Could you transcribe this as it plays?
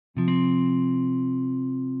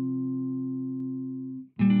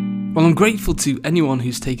Well, I'm grateful to anyone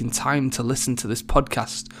who's taken time to listen to this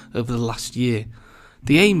podcast over the last year.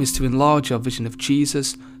 The aim is to enlarge our vision of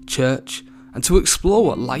Jesus, church, and to explore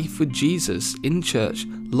what life with Jesus in church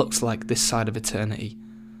looks like this side of eternity.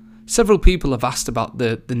 Several people have asked about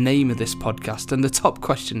the name of this podcast, and the top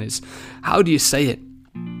question is, how do you say it?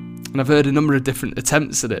 And I've heard a number of different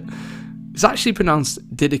attempts at it. It's actually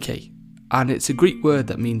pronounced Didache, and it's a Greek word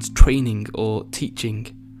that means training or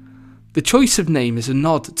teaching. The choice of name is a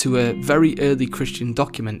nod to a very early Christian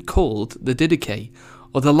document called the Didache,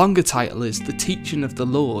 or the longer title is The Teaching of the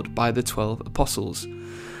Lord by the 12 Apostles.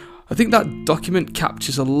 I think that document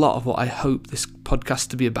captures a lot of what I hope this podcast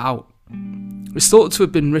to be about. It's thought to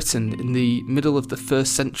have been written in the middle of the 1st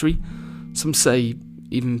century, some say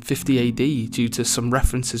even 50 AD, due to some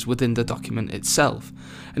references within the document itself.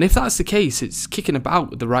 And if that's the case, it's kicking about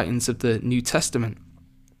with the writings of the New Testament.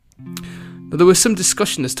 Now, there was some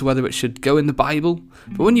discussion as to whether it should go in the Bible,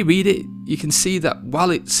 but when you read it, you can see that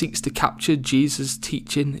while it seeks to capture Jesus'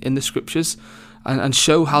 teaching in the scriptures and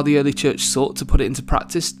show how the early church sought to put it into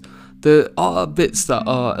practice, there are bits that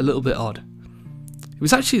are a little bit odd. It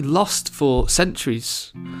was actually lost for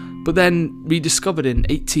centuries, but then rediscovered in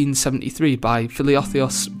 1873 by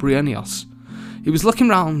Philiotheos Bryennios. He was looking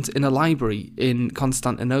around in a library in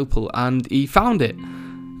Constantinople and he found it.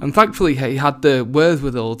 And thankfully he had the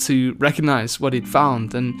wherewithal to recognise what he'd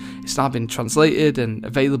found, and it's now been translated and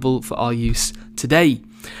available for our use today.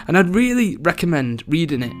 And I'd really recommend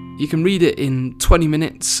reading it. You can read it in 20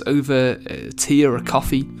 minutes over tea or a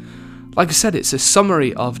coffee. Like I said, it's a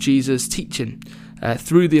summary of Jesus' teaching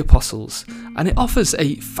through the apostles, and it offers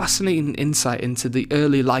a fascinating insight into the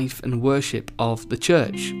early life and worship of the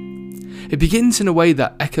church. It begins in a way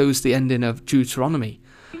that echoes the ending of Deuteronomy.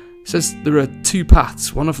 It says there are two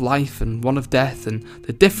paths, one of life and one of death, and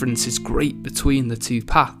the difference is great between the two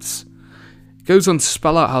paths. It goes on to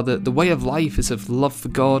spell out how the way of life is of love for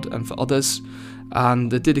God and for others,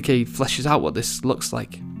 and the Didache fleshes out what this looks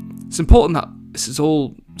like. It's important that this is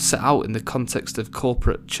all set out in the context of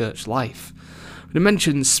corporate church life. It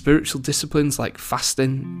mentions spiritual disciplines like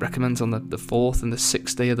fasting, recommends on the 4th and the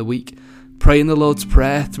 6th day of the week, praying the Lord's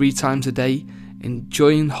Prayer 3 times a day,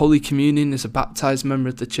 enjoying Holy Communion as a baptised member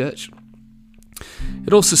of the church.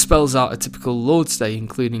 It also spells out a typical Lord's Day,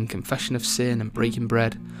 including confession of sin and breaking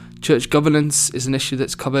bread. Church governance is an issue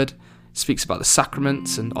that's covered. It speaks about the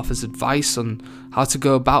sacraments and offers advice on how to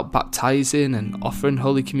go about baptising and offering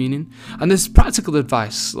Holy Communion. And there's practical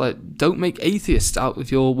advice, like don't make atheists out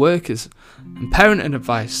of your workers. And parenting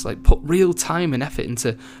advice, like put real time and effort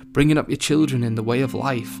into bringing up your children in the way of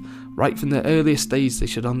life. Right from the earliest days, they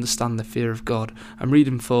should understand the fear of God. I'm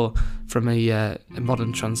reading from a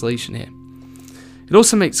modern translation here. It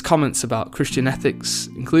also makes comments about Christian ethics,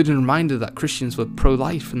 including a reminder that Christians were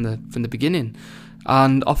pro-life from the beginning,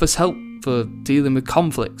 and offers help for dealing with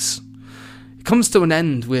conflicts. It comes to an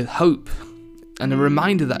end with hope and a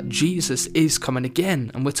reminder that Jesus is coming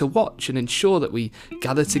again, and we're to watch and ensure that we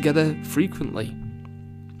gather together frequently.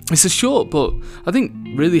 It's a short but I think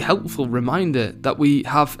really helpful reminder that we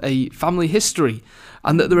have a family history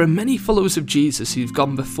and that there are many followers of Jesus who've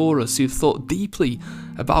gone before us, who've thought deeply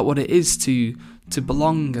about what it is to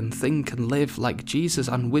belong and think and live like Jesus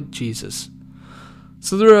and with Jesus.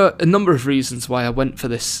 So there are a number of reasons why I went for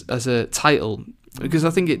this as a title, because I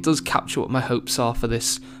think it does capture what my hopes are for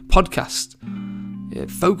this podcast.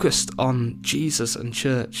 Focused on Jesus and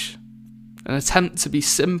church. An attempt to be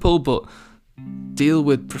simple but deal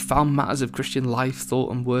with profound matters of Christian life,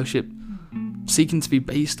 thought and worship, seeking to be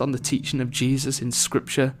based on the teaching of Jesus in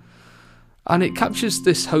Scripture. And it captures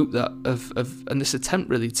this hope that and this attempt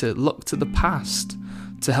really to look to the past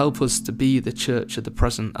to help us to be the church of the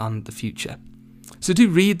present and the future. So do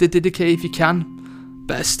read the Didache if you can.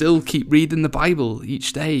 Better still, keep reading the Bible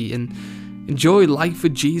each day and enjoy life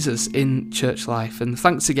with Jesus in church life. And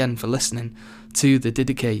thanks again for listening to the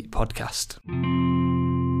Didache podcast.